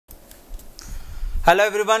Hello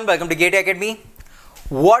everyone, welcome to Gate Academy.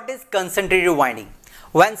 What is concentrated winding?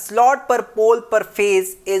 When slot per pole per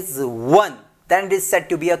phase is 1, then it is said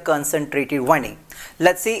to be a concentrated winding.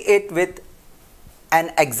 Let's see it with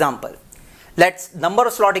an example. Let's number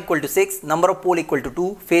of slot equal to 6, number of pole equal to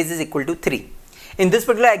 2, phase is equal to 3. In this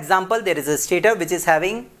particular example, there is a stator which is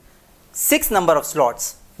having 6 number of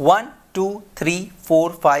slots, 1, 2, 3,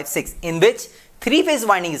 4, 5, 6, in which 3 phase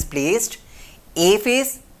winding is placed, A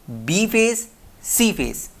phase, B phase, C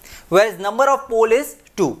phase, whereas number of pole is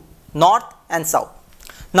 2, north and south.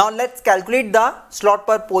 Now let's calculate the slot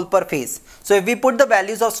per pole per phase. So if we put the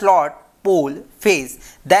values of slot, pole,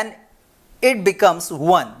 phase, then it becomes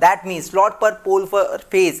 1. That means slot per pole per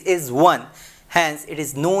phase is 1. Hence it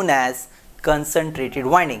is known as concentrated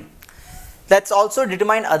winding. Let's also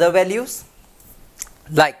determine other values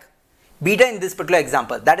like beta in this particular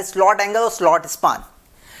example, that is slot angle or slot span.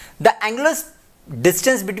 The angular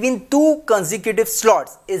distance between two consecutive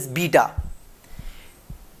slots is beta.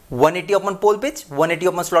 180 upon pole pitch, 180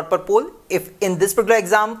 upon slot per pole. If in this particular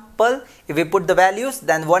example, if we put the values,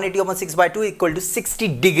 then 180 upon 6 by 2 equal to 60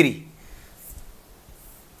 degree.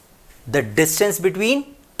 The distance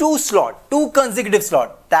between two consecutive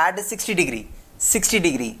slot, that is 60 degree, 60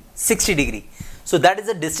 degree, 60 degree. So that is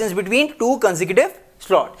the distance between two consecutive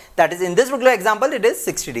slot. That is in this particular example, it is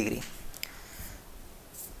 60 degree.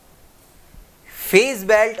 Phase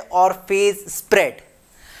belt or phase spread.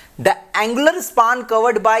 The angular span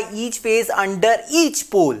covered by each phase under each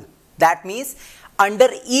pole. That means under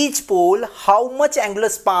each pole, how much angular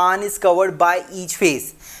span is covered by each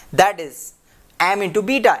phase. That is m into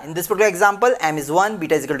beta. In this particular example, m is 1,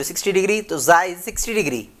 beta is equal to 60 degree. So xi is 60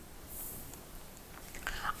 degree.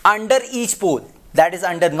 Under each pole, that is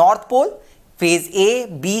under north pole, phase A,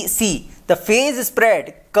 B, C. The phase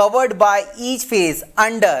spread covered by each phase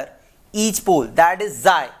under each pole, that is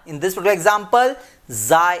xi. In this particular example,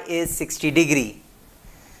 xi is 60 degree.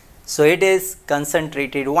 So it is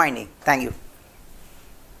concentrated winding. Thank you.